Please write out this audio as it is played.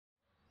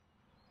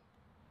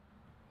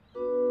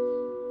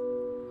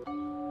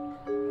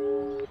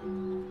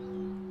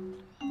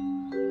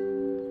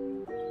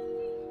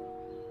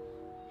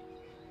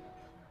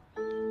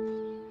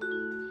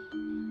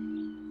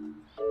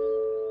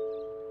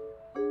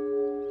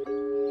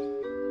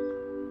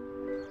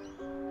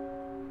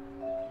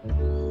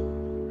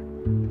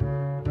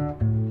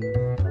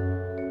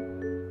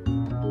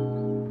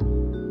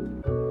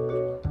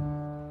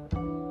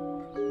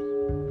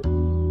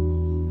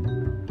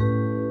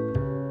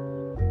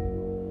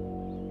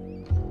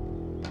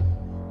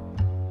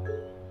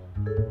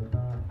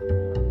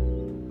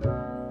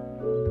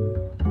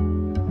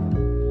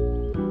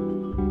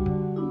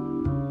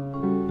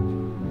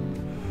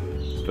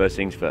First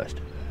things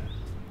first.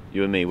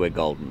 You and me, we're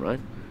golden,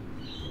 right?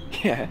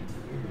 Yeah.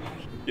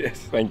 Yes,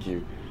 thank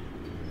you.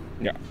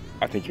 Yeah,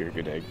 I think you're a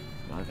good egg.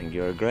 I think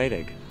you're a great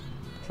egg.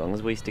 As long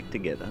as we stick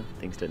together,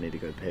 things don't need to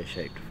go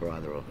pear-shaped for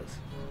either of us.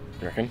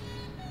 You reckon?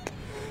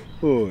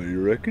 Oh,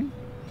 you reckon?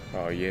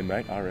 Oh yeah,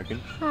 mate, I reckon.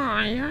 Oh,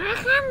 you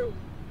reckon?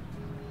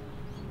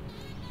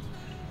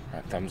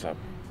 Right, thumbs up.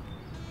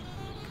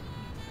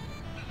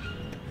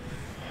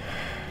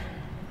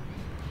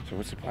 So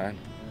what's the plan?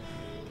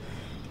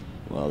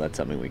 Well, that's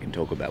something we can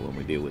talk about when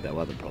we deal with our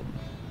other problem.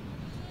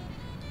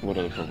 What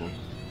other problem?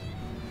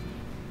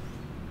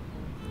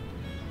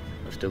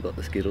 I've still got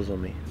the Skittles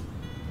on me.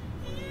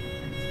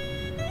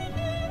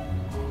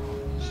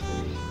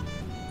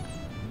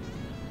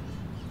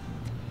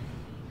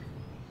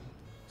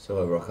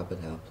 So I rock up at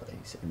our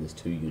place and there's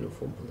 2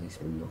 uniformed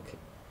policemen knocking.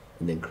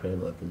 And then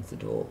Cram opens the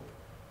door.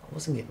 I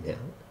wasn't getting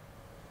out.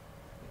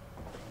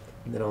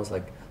 And then I was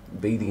like,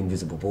 be the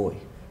invisible boy.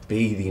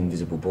 Be the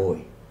invisible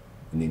boy.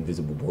 And the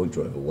invisible boy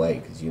drove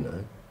away because, you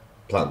know,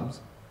 plums.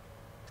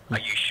 Are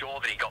you sure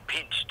that he got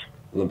pinched?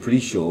 Well, I'm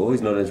pretty sure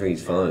he's not answering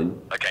his phone.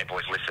 Okay,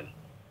 boys, listen.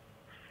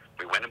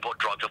 We went and bought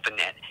drugs off the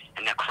net,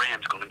 and now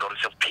Cram's gone and got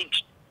himself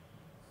pinched.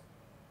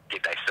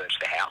 Did they search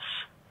the house?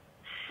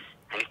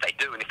 And if they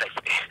do, and if they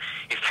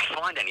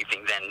find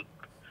anything, then,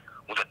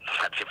 well,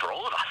 that's it for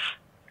all of us.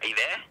 Are you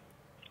there?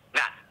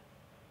 Nat,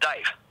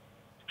 Dave,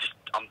 just,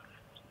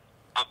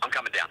 I'm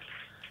coming down.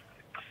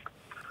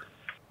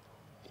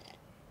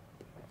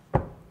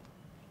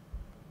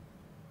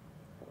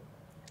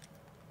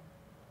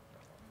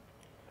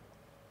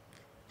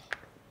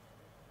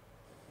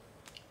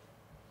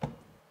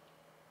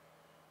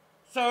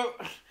 So,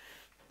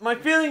 my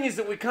feeling is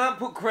that we can't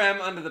put Cram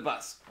under the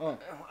bus. Oh.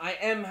 I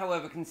am,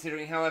 however,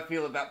 considering how I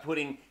feel about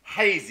putting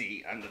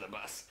Hazy under the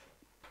bus.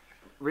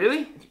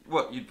 Really?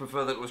 What, you'd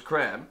prefer that it was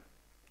Cram?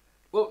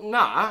 Well,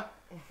 nah.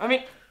 I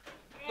mean,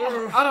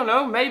 I don't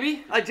know,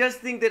 maybe. I just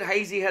think that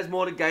Hazy has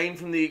more to gain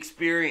from the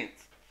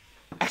experience.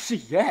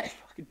 Actually, yeah,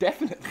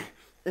 definitely.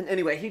 And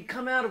anyway, he'd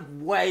come out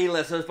of way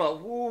less of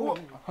a...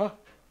 Huh?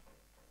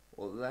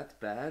 Well, that's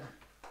bad.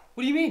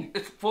 What do you mean?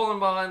 It's fallen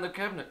behind the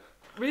cabinet.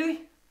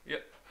 Really?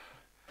 Yep.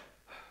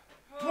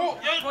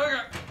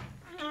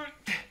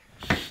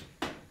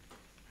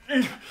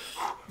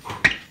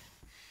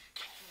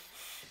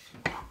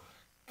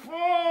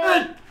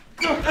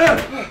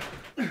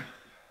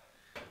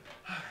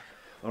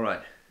 All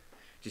right,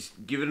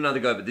 just give it another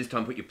go, but this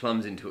time put your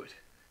plums into it.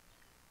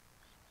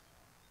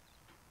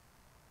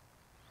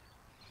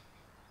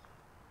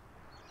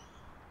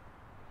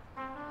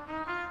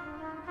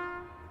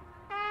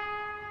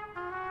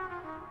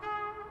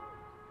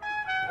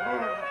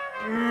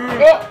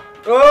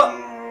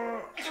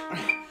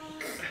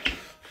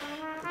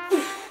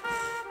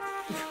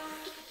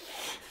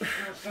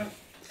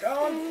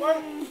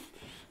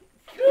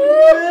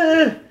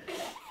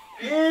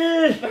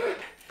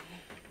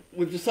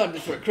 We've decided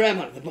to throw Cram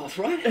under the bus,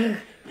 right? I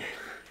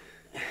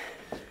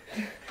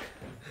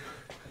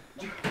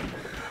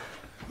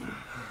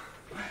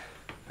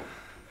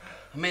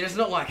mean, it's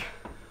not like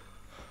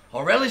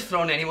Aureli's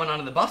thrown anyone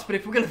under the bus, but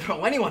if we're going to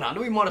throw anyone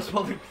under, we might as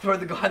well throw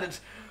the guy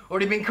that's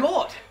already been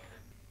caught.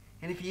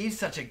 And if he is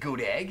such a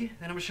good egg,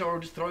 then I'm sure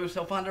he'll just throw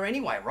himself under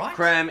anyway, right?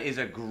 Cram is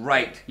a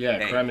great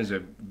egg. Cram is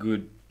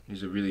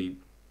he's a really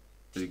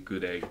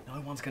good egg.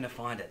 No one's going to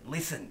find it.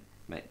 Listen.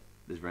 Mate,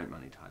 there's rent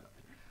money tied up.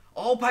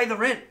 I'll pay the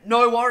rent.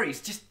 No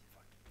worries. Just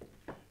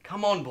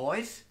come on,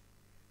 boys.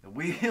 The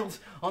wheels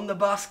on the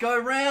bus go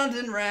round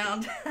and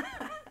round.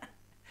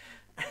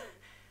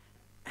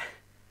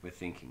 We're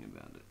thinking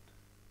about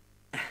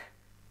it.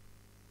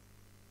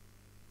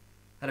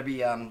 That'd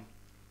be,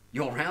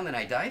 your round then,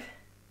 eh, Dave?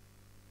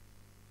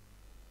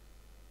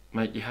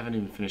 Mate, you haven't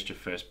even finished your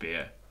first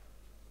beer.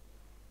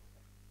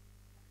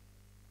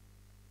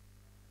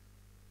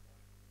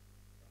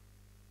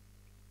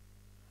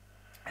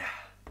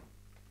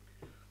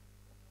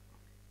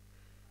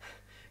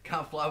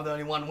 Can't fly with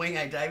only one wing,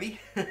 eh, Davey?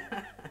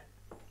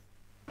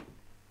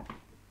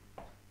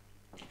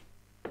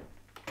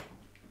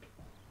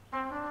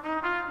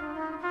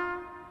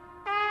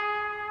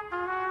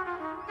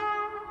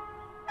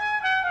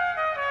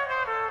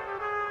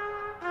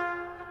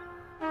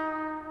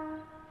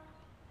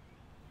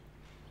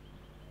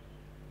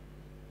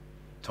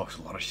 Talks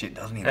a lot of shit,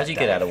 doesn't he? How'd you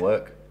get out of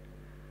work?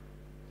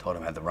 Told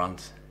him I had the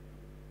runs.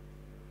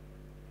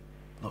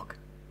 Look,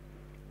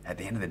 at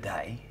the end of the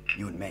day,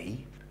 you and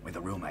me, we're the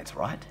real mates,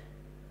 right?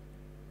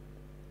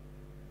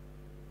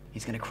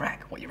 He's gonna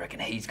crack. What, you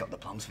reckon he's got the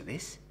plums for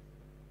this?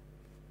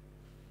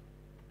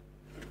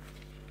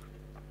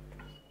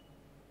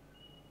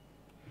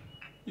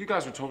 You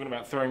guys were talking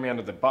about throwing me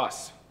under the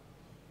bus.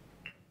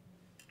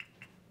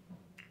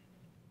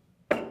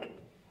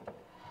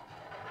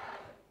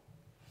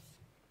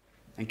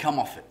 And come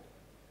off it.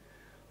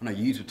 I know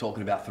yous were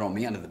talking about throwing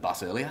me under the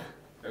bus earlier.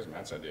 That was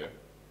Matt's idea.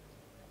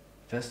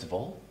 First of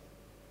all,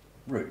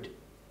 rude.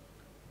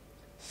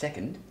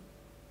 Second,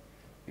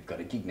 we've got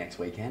a gig next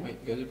weekend. Wait,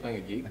 you guys are playing a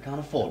gig? I can't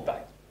afford,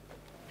 babe.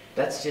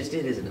 That's just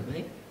it, isn't it,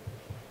 mate?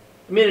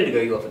 A minute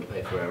ago you offered to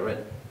pay for our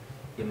rent.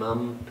 Your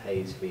mum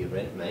pays for your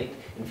rent, mate,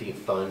 and for your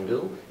phone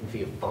bill, and for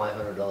your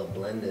 $500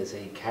 blender so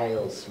your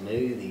kale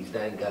smoothies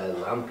don't go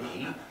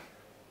lumpy.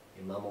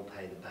 Your mum will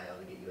pay the bail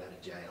to get you out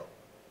of jail.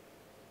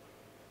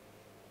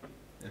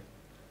 Yeah.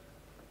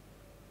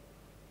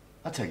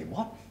 I'll tell you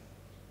what.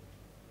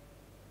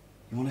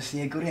 You want to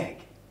see a good egg?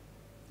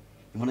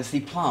 You want to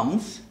see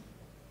plums?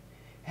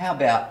 How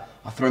about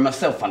I throw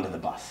myself under the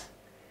bus?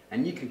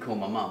 And you can call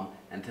my mum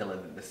and tell her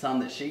that the son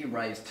that she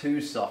raised too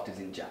soft is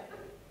in jail.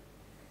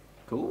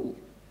 Cool.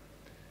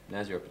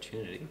 Now's your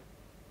opportunity.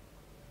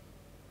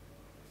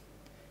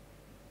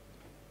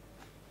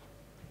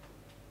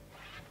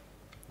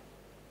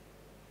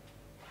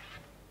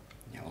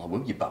 Yeah, well, I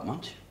will, you butt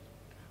munch.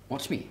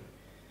 Watch me.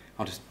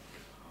 I'll just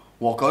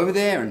walk over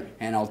there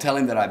and I'll tell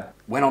him that I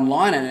went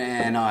online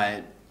and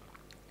I...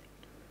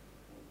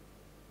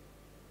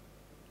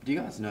 Do you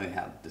guys know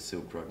how the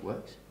Silk Road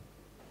works?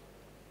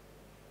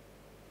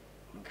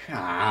 Come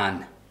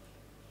on.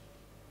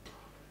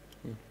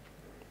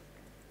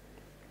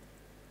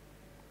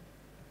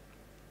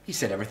 He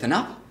set everything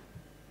up.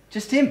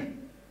 Just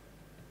him.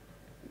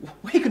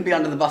 He could be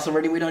under the bus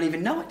already, we don't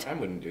even know it. I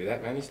wouldn't do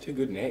that, man. He's too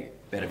good an egg.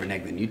 Better of an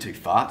egg than you two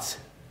farts.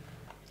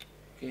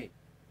 Okay.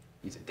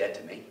 He's dead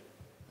to me.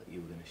 Thought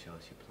you were going to show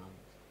us your plums.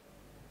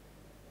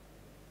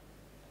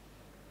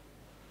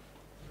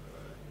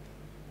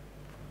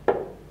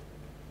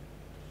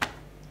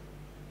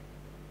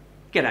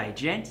 G'day,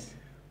 gents.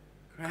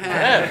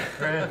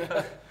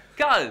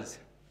 Cuz,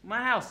 my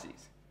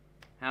houseies.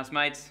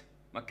 Housemates,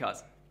 my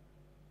cousin.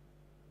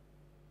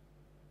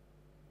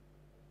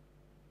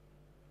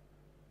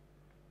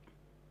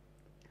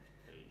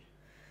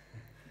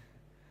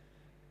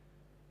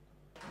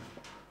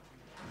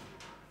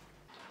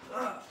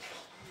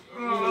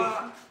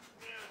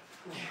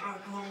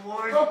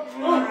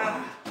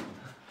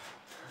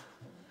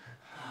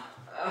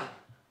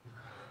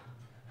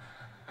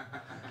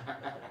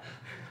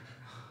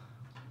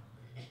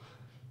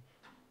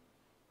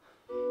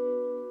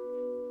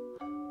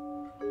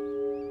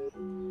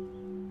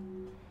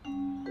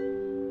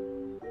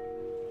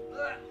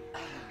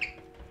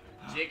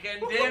 Chicken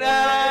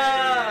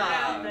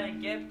dinner!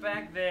 Then get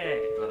back there.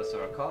 Thought I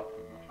saw a cop.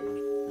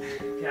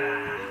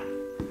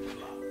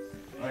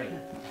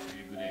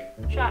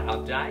 Shut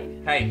up,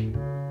 Dave. Hey,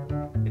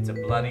 it's a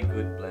bloody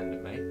good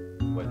blender,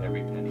 mate. Worth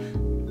every penny.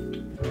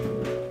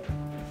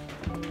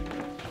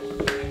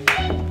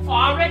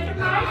 I reckon,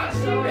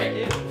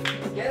 mate.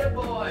 Get it,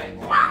 boy.